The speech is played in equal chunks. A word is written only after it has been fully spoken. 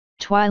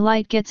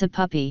Twilight Gets a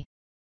Puppy.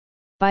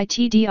 By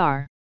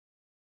TDR.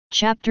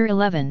 Chapter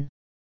 11.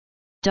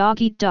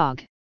 Dog Eat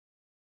Dog.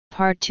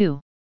 Part 2.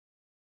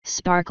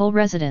 Sparkle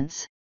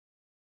Residence.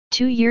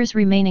 2 years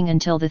remaining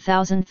until the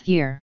 1000th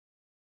year.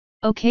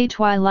 Okay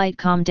Twilight,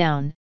 calm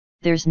down,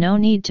 there's no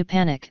need to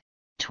panic,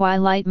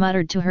 Twilight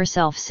muttered to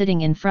herself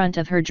sitting in front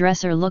of her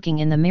dresser looking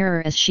in the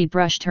mirror as she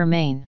brushed her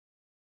mane.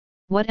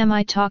 What am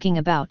I talking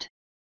about?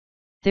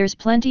 There's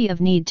plenty of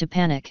need to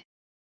panic.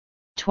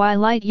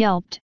 Twilight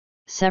yelped,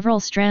 several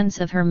strands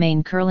of her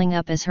mane curling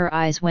up as her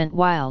eyes went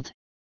wild.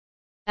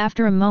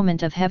 After a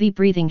moment of heavy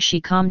breathing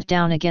she calmed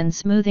down again,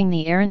 smoothing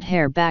the errant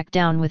hair back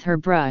down with her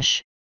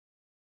brush.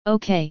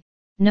 Okay,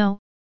 no,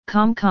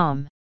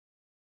 calm.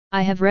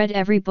 I have read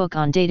every book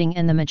on dating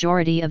and the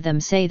majority of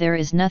them say there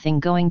is nothing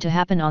going to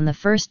happen on the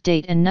first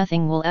date and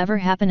nothing will ever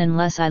happen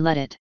unless I let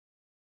it.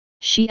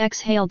 She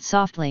exhaled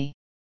softly.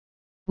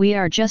 We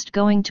are just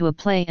going to a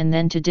play and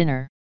then to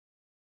dinner.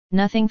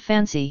 Nothing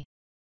fancy.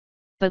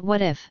 But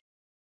what if?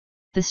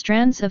 The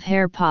strands of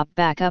hair popped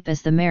back up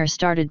as the mare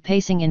started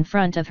pacing in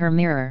front of her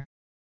mirror.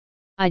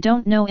 I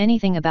don't know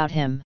anything about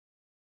him.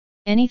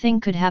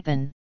 Anything could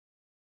happen.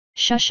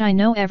 Shush, I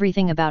know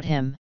everything about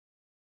him.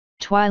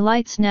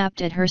 Twilight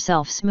snapped at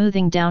herself,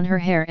 smoothing down her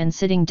hair and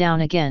sitting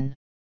down again.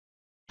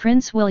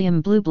 Prince William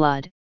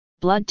Blueblood,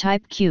 blood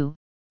type Q,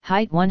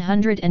 height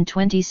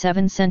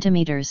 127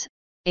 centimeters,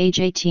 age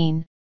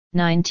 18,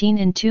 19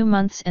 in 2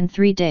 months and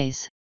 3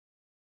 days.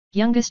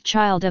 Youngest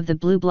child of the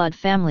Blueblood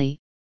family,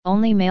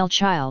 only male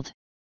child.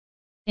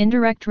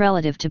 Indirect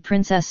relative to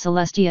Princess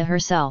Celestia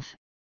herself,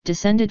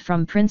 descended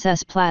from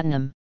Princess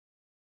Platinum.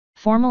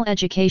 Formal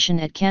education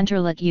at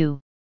Canterlot U,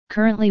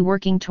 currently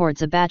working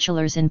towards a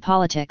bachelor's in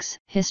politics,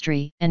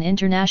 history, and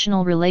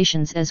international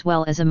relations as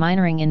well as a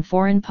minoring in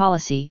foreign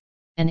policy,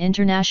 and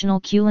international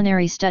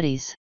culinary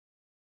studies.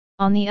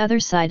 On the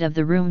other side of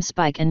the room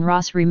Spike and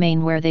Ross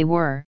remain where they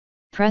were,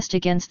 pressed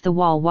against the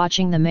wall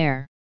watching the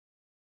mare.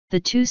 The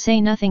two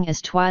say nothing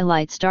as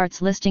Twilight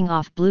starts listing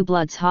off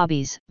Blueblood's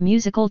hobbies,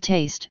 musical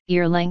taste,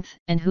 ear length,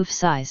 and hoof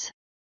size.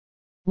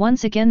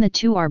 Once again the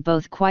two are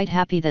both quite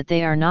happy that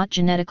they are not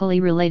genetically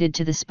related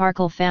to the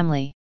Sparkle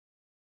family.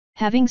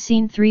 Having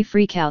seen 3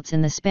 freakouts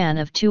in the span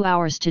of 2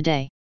 hours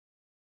today.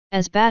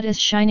 As bad as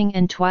Shining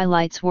and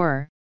Twilight's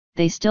were,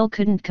 they still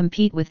couldn't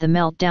compete with the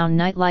meltdown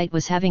Nightlight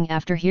was having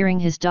after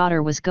hearing his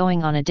daughter was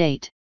going on a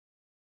date.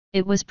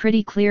 It was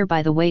pretty clear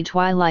by the way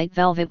Twilight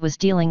Velvet was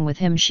dealing with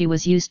him she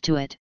was used to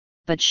it,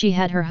 but she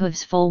had her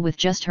hooves full with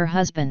just her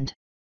husband.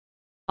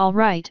 All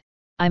right,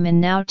 I'm in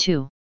now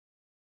too.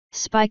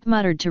 Spike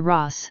muttered to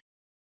Ross.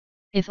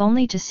 If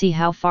only to see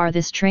how far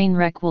this train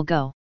wreck will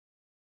go.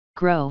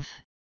 Grove.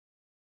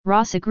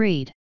 Ross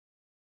agreed.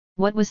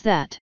 What was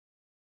that?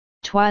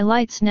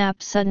 Twilight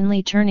snapped,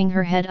 suddenly turning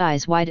her head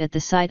eyes wide at the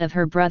sight of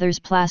her brothers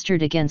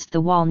plastered against the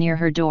wall near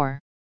her door.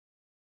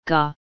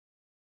 Gah!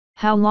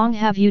 How long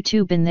have you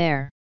two been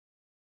there?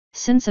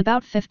 Since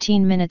about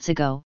 15 minutes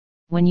ago,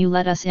 when you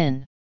let us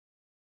in.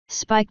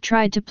 Spike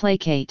tried to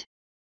placate.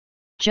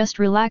 Just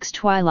relax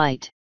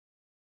Twilight.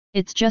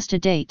 It's just a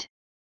date.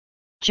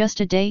 Just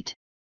a date?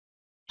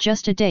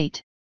 Just a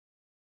date.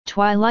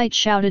 Twilight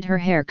shouted, her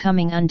hair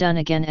coming undone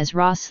again as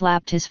Ross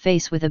slapped his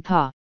face with a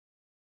paw.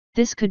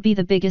 This could be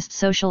the biggest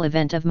social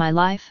event of my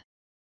life?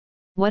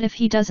 What if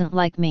he doesn't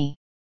like me?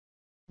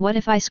 What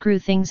if I screw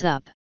things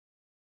up?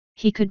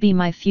 He could be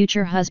my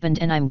future husband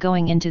and I'm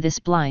going into this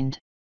blind.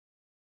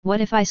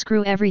 What if I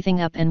screw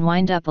everything up and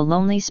wind up a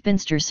lonely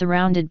spinster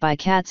surrounded by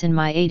cats in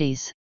my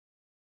 80s?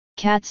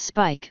 Cats,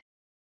 Spike.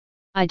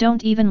 I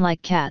don't even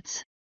like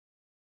cats.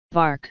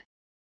 Bark.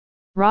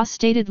 Ross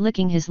stated,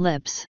 licking his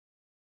lips.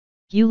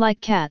 You like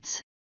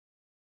cats?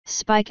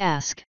 Spike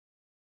asked.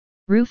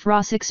 Roof,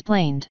 Ross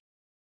explained.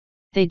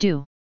 They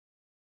do.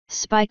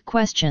 Spike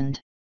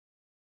questioned.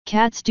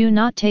 Cats do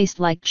not taste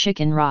like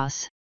chicken,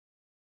 Ross.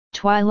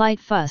 Twilight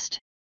fussed.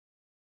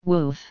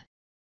 Woof.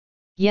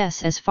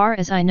 Yes, as far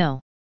as I know.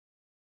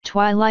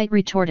 Twilight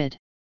retorted.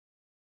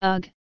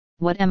 Ugh,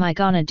 what am I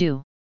gonna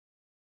do?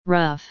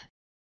 Rough.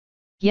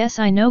 Yes,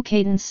 I know,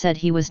 Cadence said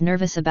he was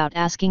nervous about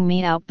asking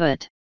me out,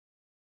 but...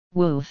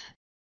 Woof.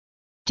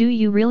 Do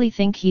you really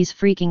think he's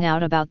freaking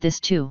out about this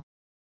too?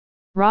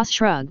 Ross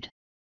shrugged.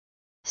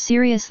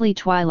 Seriously,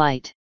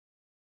 Twilight.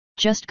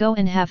 Just go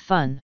and have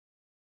fun.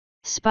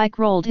 Spike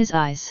rolled his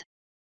eyes.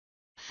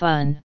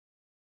 Fun.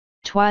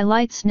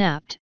 Twilight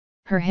snapped,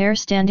 her hair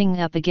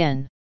standing up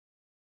again.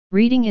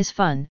 Reading is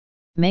fun,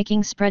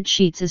 making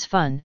spreadsheets is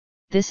fun,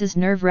 this is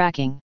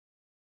nerve-wracking.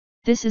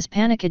 This is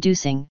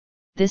panic-inducing,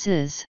 this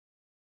is...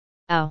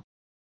 Ow.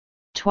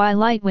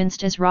 Twilight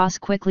winced as Ross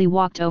quickly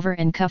walked over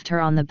and cuffed her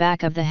on the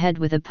back of the head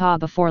with a paw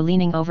before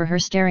leaning over her,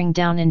 staring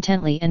down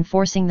intently and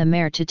forcing the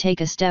mare to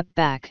take a step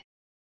back.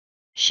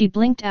 She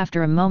blinked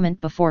after a moment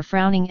before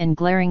frowning and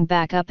glaring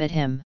back up at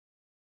him.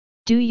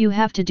 Do you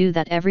have to do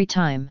that every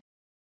time?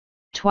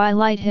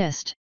 Twilight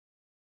hissed.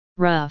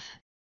 Rough.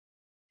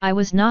 I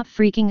was not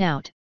freaking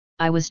out,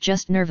 I was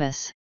just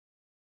nervous.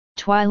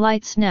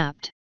 Twilight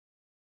snapped.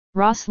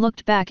 Ross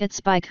looked back at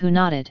Spike, who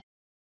nodded.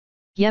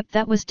 Yep,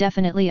 that was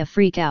definitely a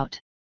freak out.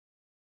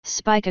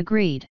 Spike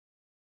agreed.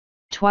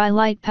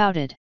 Twilight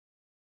pouted.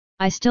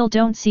 I still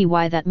don't see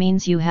why that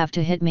means you have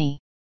to hit me.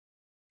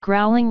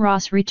 Growling,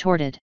 Ross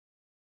retorted.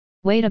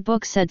 Wait, a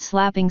book said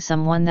slapping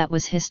someone that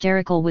was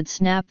hysterical would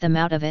snap them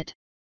out of it.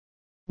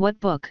 What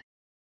book?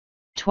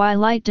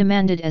 Twilight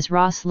demanded as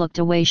Ross looked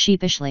away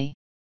sheepishly.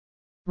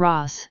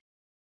 Ross.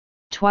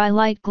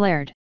 Twilight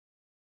glared.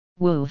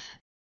 Woof.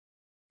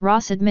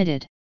 Ross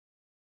admitted.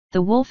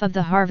 The Wolf of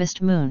the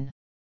Harvest Moon.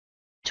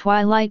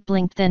 Twilight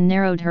blinked, then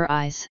narrowed her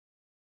eyes.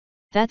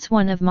 That's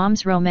one of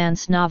Mom's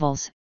romance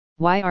novels.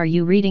 Why are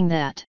you reading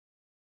that?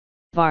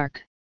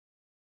 Bark.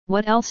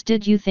 What else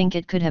did you think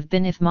it could have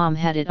been if Mom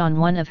had it on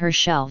one of her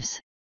shelves?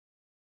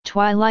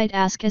 Twilight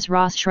asked as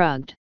Ross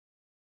shrugged.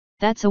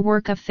 That's a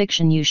work of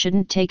fiction, you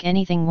shouldn't take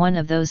anything one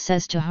of those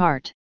says to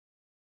heart.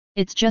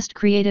 It's just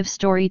creative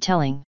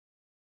storytelling.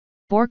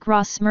 Bork.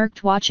 Ross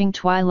smirked, watching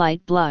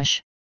Twilight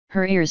blush,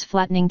 her ears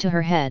flattening to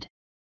her head.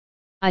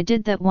 I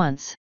did that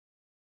once.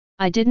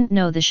 I didn't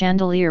know the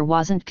chandelier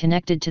wasn't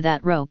connected to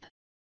that rope.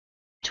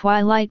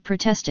 Twilight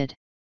protested.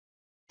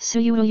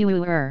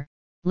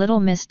 Little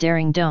Miss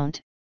Daring,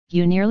 don't,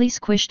 you nearly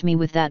squished me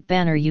with that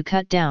banner you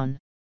cut down.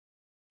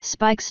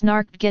 Spike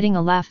snarked, getting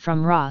a laugh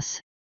from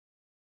Ross.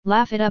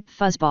 Laugh it up,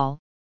 fuzzball,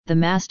 the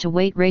mass to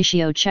weight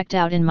ratio checked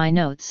out in my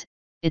notes,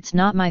 it's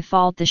not my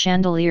fault the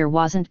chandelier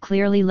wasn't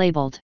clearly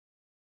labeled.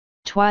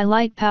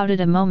 Twilight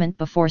pouted a moment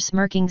before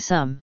smirking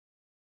some.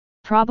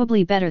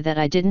 Probably better that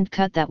I didn't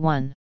cut that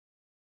one.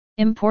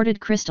 Imported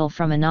crystal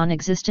from a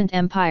non-existent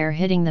empire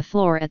hitting the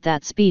floor at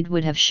that speed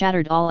would have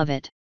shattered all of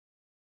it.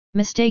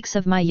 Mistakes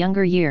of my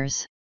younger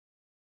years.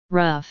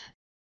 Rough.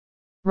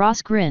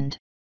 Ross grinned.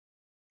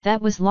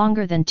 That was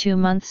longer than 2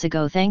 months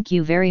ago, thank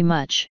you very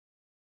much.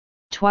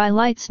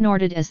 Twilight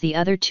snorted as the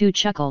other two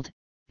chuckled,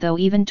 though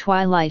even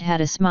Twilight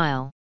had a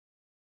smile.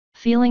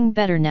 Feeling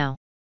better now?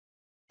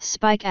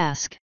 Spike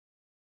asked.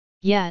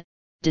 Yeah,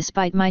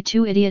 despite my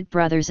 2 idiot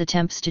brothers'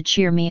 attempts to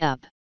cheer me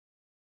up.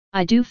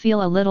 I do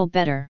feel a little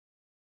better.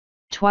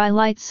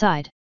 Twilight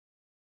sighed.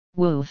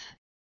 Woof.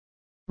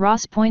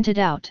 Ross pointed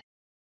out.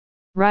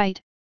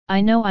 Right,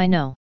 I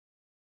know.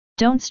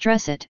 Don't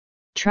stress it,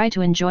 try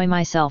to enjoy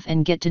myself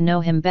and get to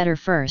know him better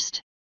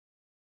first.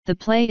 The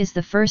play is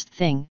the first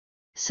thing,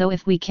 so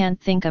if we can't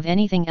think of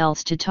anything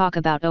else to talk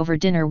about over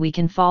dinner we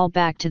can fall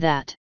back to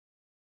that.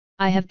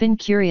 I have been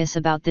curious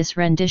about this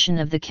rendition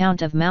of The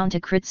Count of Monte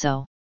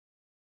Cristo.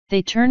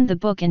 They turned the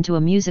book into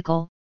a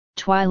musical,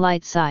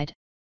 Twilight sighed.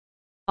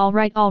 All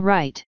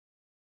right.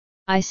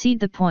 I see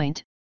the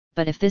point,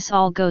 but if this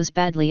all goes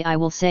badly I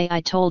will say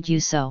I told you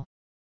so.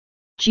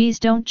 Geez,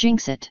 don't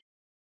jinx it.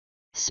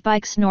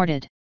 Spike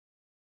snorted.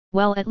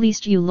 Well, at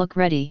least you look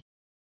ready.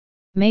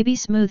 Maybe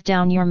smooth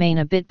down your mane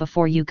a bit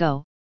before you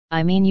go,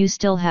 I mean you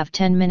still have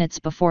 10 minutes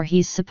before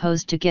he's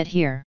supposed to get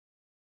here.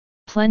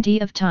 Plenty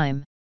of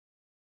time.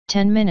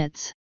 10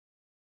 minutes.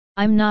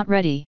 I'm not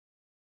ready.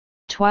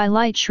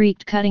 Twilight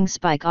shrieked, cutting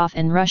Spike off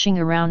and rushing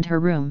around her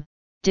room,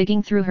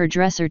 digging through her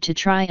dresser to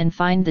try and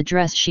find the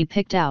dress she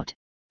picked out,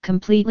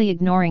 completely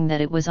ignoring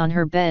that it was on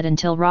her bed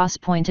until Ross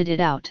pointed it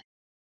out.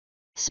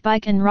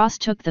 Spike and Ross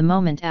took the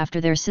moment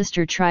after their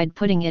sister tried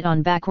putting it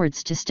on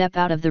backwards to step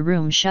out of the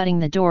room, shutting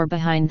the door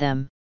behind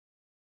them.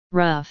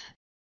 Rough?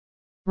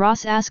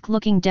 Ross asked,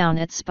 looking down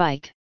at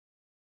Spike.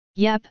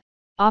 Yep,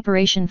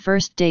 Operation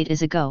First Date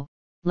is a go,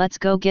 let's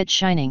go get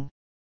shining.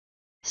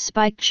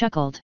 Spike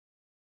chuckled.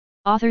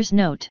 Author's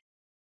note.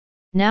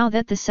 Now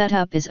that the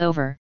setup is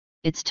over,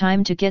 it's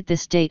time to get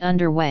this date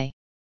underway.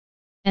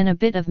 And a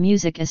bit of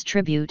music as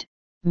tribute,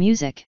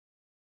 music.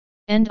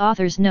 End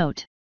author's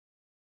note.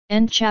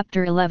 End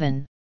chapter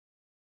 11.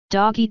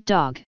 Dog Eat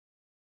Dog.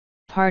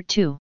 Part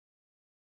 2.